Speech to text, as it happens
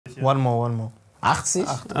One more. 80?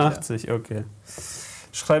 80, ja. Okay.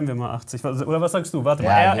 Schreiben wir mal 80. Oder was sagst du? Warte mal,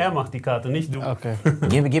 er macht die Karte, nicht du. Okay.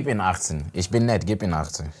 Gib ihn 18. Ich bin nett, gib ihn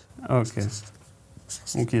 18. Okay.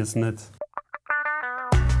 Mouki ist nett.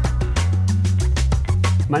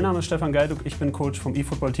 Mein Name ist Stefan Geiduk, ich bin Coach vom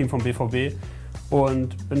eFootball-Team vom BVB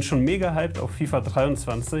und bin schon mega hyped auf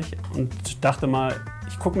FIFA23 und dachte mal,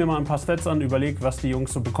 ich gucke mir mal ein paar Stats an, überlege, was die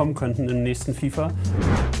Jungs so bekommen könnten im nächsten FIFA.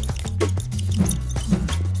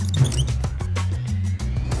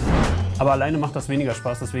 Aber alleine macht das weniger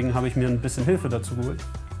Spaß, deswegen habe ich mir ein bisschen Hilfe dazu geholt.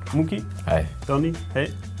 Mouki, Hi. Donny,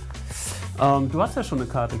 hey. Du hast ja schon eine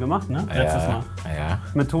Karte gemacht, ne? Letztes Mal. Ja.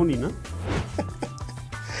 Mit Toni, ne?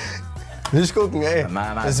 Nicht gucken, ey.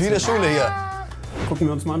 Nein, Das ist wieder Schule hier. Gucken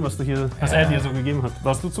wir uns mal an, was er dir so gegeben hat.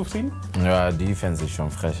 Warst du zufrieden? Ja, die Defense ist schon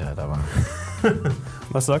Frechheit, aber...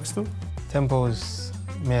 Was sagst du? Tempo ist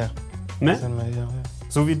mehr. Ne? Bisschen mehr, ja.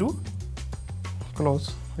 So wie du?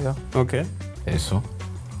 Close, ja. Okay. Ist so?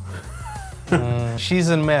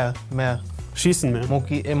 Schießen mehr. Schießen mehr?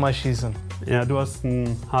 Mouki immer schießen. Ja, du hast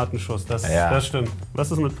einen harten Schuss, das stimmt. Was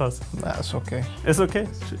ist mit Pass? Ja, ist okay. Ist okay?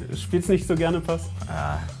 Spielst nicht so gerne Pass?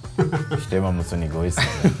 Ja. Stürmer muss so ein Egoist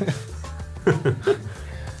sein.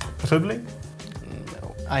 Dribbling?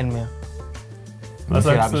 Ein mehr. Wie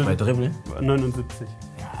viel habe ich bei Dribbling? 79.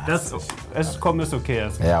 Ja, ist okay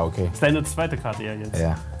erstmal. Ja, okay. Das ist deine zweite Karte ja jetzt.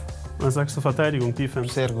 Ja. Was sagst du, Verteidigung,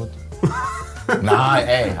 Defense? Sehr gut. Nein,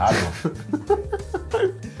 ey, hallo.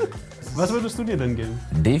 Was würdest du dir denn geben?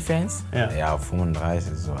 Defense? Ja. Ja,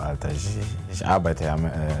 35, so, Alter. Ich arbeite ja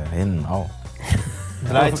hinten auch.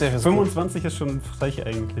 13 ist 25 ist schon frech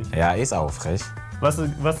eigentlich. Ja, ist auch frech.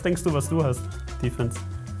 Was denkst du, was du hast, Defense?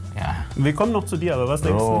 Ja. Wir kommen noch zu dir, aber was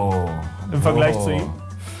denkst Bro. du im Vergleich zu ihm?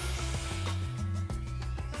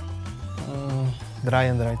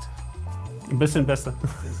 33. Ein bisschen besser.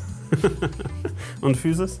 Und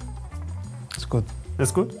Physis? Ist gut.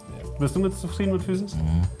 Ist gut? Bist du zufrieden mit Physis?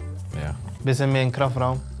 Mhm. Ja. Bisschen mehr im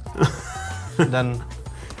Kraftraum. Dann.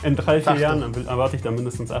 In 3-4 80. Jahren erwarte ich da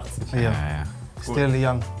mindestens 80. Ja. Still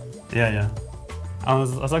young. Ja.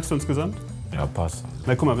 Aber was sagst du insgesamt? Ja, passt.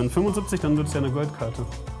 Na guck mal, wenn 75, dann wird es ja eine Goldkarte.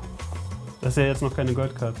 Das ist ja jetzt noch keine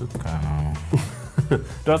Goldkarte. Keine Ahnung.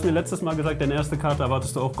 Du hast mir letztes Mal gesagt, deine erste Karte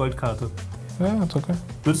erwartest du auch Goldkarte. Ja, ist okay.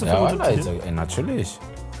 Willst du Ja, 75? Alter, natürlich.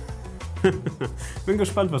 Bin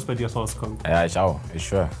gespannt, was bei dir rauskommt. Ja, ich auch, ich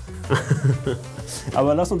schwöre.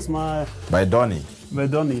 Aber lass uns mal Bei Donny. bei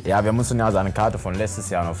Donny. Ja, wir müssen ja seine Karte von letztes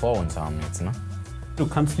Jahr noch vor uns haben jetzt, ne? Du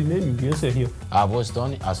kannst die nehmen, die ist ja hier. Ah, wo ist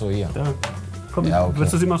Donny? Achso, hier. Da. Komm, Ja, okay.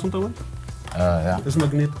 willst du sie mal runterholen? Ja. Das ist ein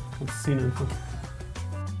Magnet. Kannst ziehen einfach.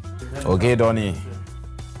 Okay, Donny.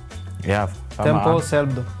 Ja, fang mal Tempo, an.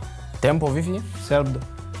 selbe. Tempo, wie viel? Selbe.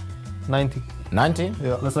 90. 19?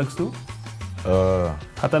 Ja. Was sagst du? Ja.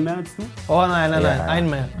 Hat er mehr als du? Oh nein. Ja. Ein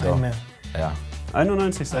mehr. Doch. Ein mehr.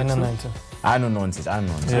 91 sagst 91. 91. du?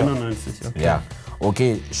 91, okay. Ja.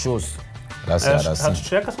 Okay, Schuss. Das Hat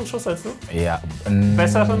stärkeren Schuss als du? Ja.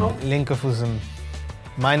 Bessere noch? Linke Fuß.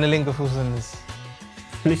 Meine linke Fuß ist.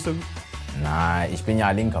 Nicht so gut? Nein, ich bin ja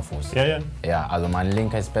linker Fuß. Ja. Ja, also mein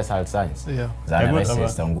linker ist besser als seins. Ja. Seine Ja, gut, Rechte aber-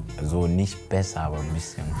 ist dann so nicht besser, aber ein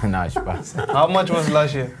bisschen. Na, Spaß. How much was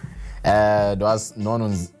last year? Du hast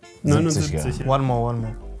 79. 79, ja. One more.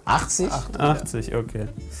 80? 80, okay.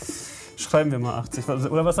 Schreiben wir mal 80.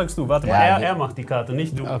 Oder was sagst du? Warte mal, Ja, er macht die Karte,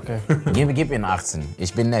 nicht du. Okay. Gib ihn 18.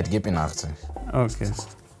 Ich bin nett, gib ihn 18. Okay.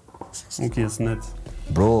 Okay, ist nett.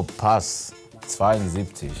 Bro, Pass.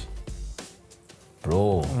 72.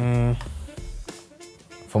 Bro.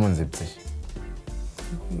 75.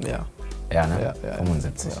 Ja. Ja, ne? Ja.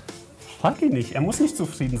 75. Ja. Frag ihn nicht. Er muss nicht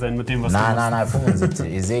zufrieden sein mit dem, was du machst. Nein,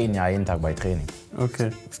 75. Ich sehe ihn ja jeden Tag bei Training.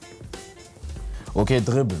 Okay. Okay,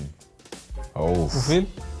 dribbeln. Oh. Wie viel?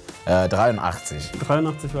 83.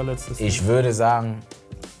 83 war letztes Jahr. Ich würde sagen,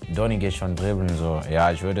 Donny geht schon dribbeln so.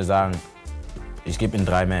 Ja, ich würde sagen, ich gebe ihm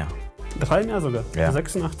 3 mehr. 3 mehr sogar? Ja.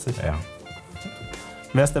 86. Ja.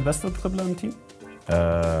 Wer ist der beste Dribbler im Team?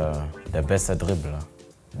 Der beste Dribbler.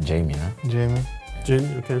 Jamie, ne? Jamie.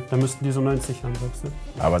 Jamie, okay. Da müssten die so 90 haben, sagst du?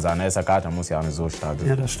 Aber seine erste Karte muss ja auch nicht so stark sein.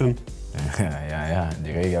 Ja, das stimmt. Ja,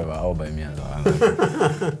 die Regel war auch bei mir so.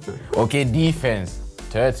 Also. Okay, Defense.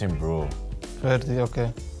 13, Bro. 30, okay.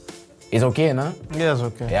 Ist okay, ne? Ja, ist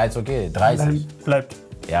okay. Ja, ist okay. 30. Bleibt.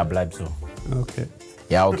 Ja, bleibt so. Okay.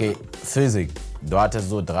 Ja, okay. Physik. Du hattest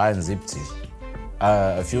so 73.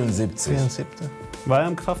 74. 74. War er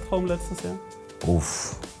im Kraftraum letztes Jahr?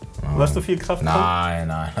 Uff. Warst du viel Kraftraum?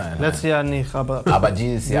 Nein. Letztes Jahr nicht, aber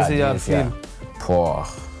dieses Jahr viel. Boah.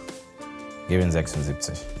 Gib ihm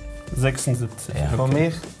 76. 76. Ja. Für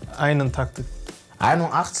mich einen Taktik.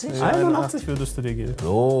 81? 81 würdest du dir geben.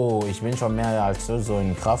 Oh, ich bin schon mehr als so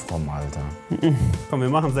im Kraftraum, Alter. Komm, wir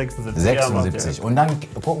machen 76. 76. Ja, Und dann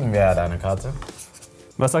gucken wir deine Karte.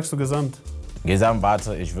 was sagst du gesamt? Gesamt,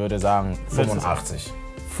 warte, ich würde sagen 85.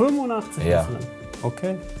 85? Ja.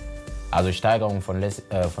 Okay. Also Steigerung von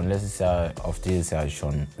letztes Jahr auf dieses Jahr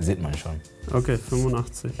schon, sieht man schon. Okay,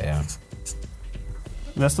 85. Ja.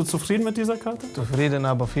 Wärst du zufrieden mit dieser Karte? Zufrieden,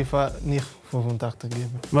 aber FIFA nicht 85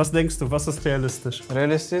 geben. Was denkst du, was ist realistisch?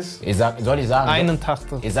 Realistisch? Soll ich sagen?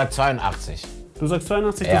 81. Ich sag 82. Du sagst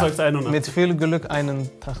 82, Ja. du sagst 81. Mit viel Glück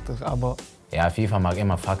 81, aber Ja, FIFA mag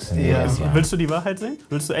immer Faxen Ja. jedes Jahr. Willst du die Wahrheit sehen?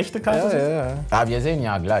 Willst du echte Karte sehen? Ah, wir sehen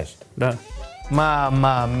ja gleich. Da.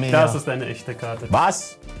 Mama mia. Das ist deine echte Karte.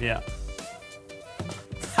 Was? Ja.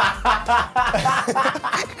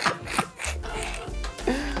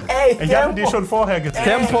 Ey, Ich habe die schon vorher gezeigt.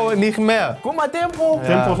 Tempo nicht mehr. Guck mal, Tempo.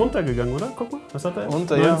 Tempo runtergegangen, oder? Guck mal, was hat er?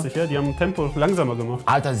 Runter, ja. 90, ja. Die haben Tempo langsamer gemacht.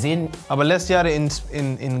 Alter, sehen. Aber letztes Jahr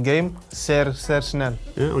in Game sehr schnell.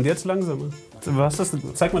 Ja, und jetzt langsamer. Was ist das?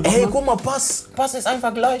 Zeig mal doch Ey, mal. guck mal, Pass ist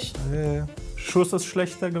einfach gleich. Schuss ist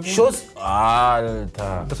schlechter geworden. Schuss.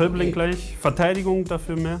 Alter. Dribbling gleich. Verteidigung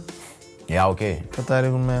dafür mehr. Ja, okay.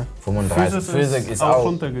 Verteidigung mehr. 35. Physik ist auch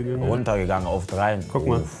runtergegangen. runtergegangen auf 3. Guck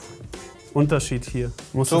mal. Unterschied hier.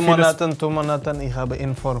 Musst du 2 Monaten, ich habe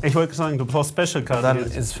Inform. ich wollte sagen, du brauchst Special-Karten. Dann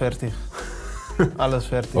jetzt. ist fertig. Alles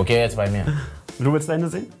fertig. Okay, jetzt bei mir. Du willst deine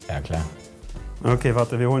sehen? Ja, klar. Okay,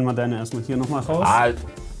 warte, wir holen mal deine erstmal hier nochmal raus. Alter.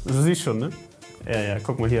 Du siehst schon, ne? Ja,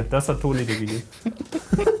 guck mal hier. Das hat Toni dir gegeben.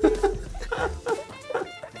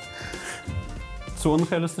 Zu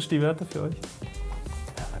unrealistisch die Werte für euch?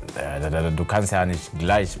 Du kannst ja nicht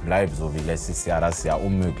gleich bleiben, so wie letztes Jahr. Das ist ja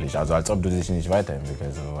unmöglich. Also als ob du dich nicht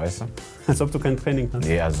weiterentwickelst, so, weißt du? Als ob du kein Training hast.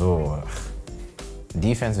 Nee, also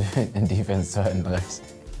Defense 32.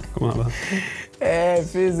 Guck mal, aber. Ey,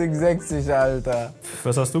 Physik 60, Alter.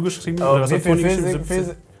 Was hast du geschrieben? Oh, Oder was wie hat viel Toni geschrieben? Physik?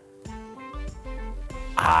 17?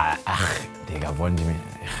 Ach, Digga, wollen die mich...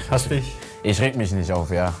 Hast dich Ich reg mich nicht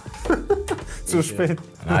auf, ja. zu spät.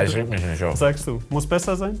 Nein, ich reg mich nicht auf. Was sagst du? Muss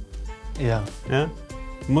besser sein? Ja. Ja?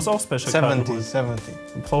 Muss auch Special-Karten 70, holen.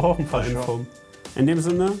 70. Braucht auch ein paar Inform. In dem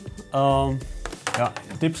Sinne, ja,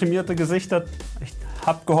 deprimierte Gesichter. Ich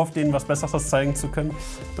hab gehofft, ihnen was Besseres zeigen zu können.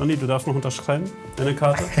 Donny, du darfst noch unterschreiben, deine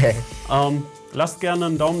Karte. Lasst gerne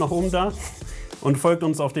einen Daumen nach oben da und folgt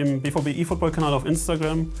uns auf dem BVB eFootball-Kanal auf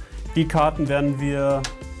Instagram. Die Karten werden wir,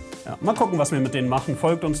 mal gucken, was wir mit denen machen.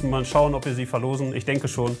 Folgt uns und mal schauen, ob wir sie verlosen. Ich denke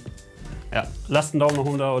schon. Ja, lasst einen Daumen nach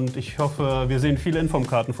oben da und ich hoffe, wir sehen viele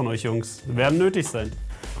Informkarten von euch Jungs. Werden nötig sein.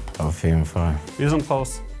 Auf jeden Fall. Wir sind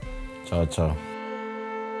raus. Ciao, ciao.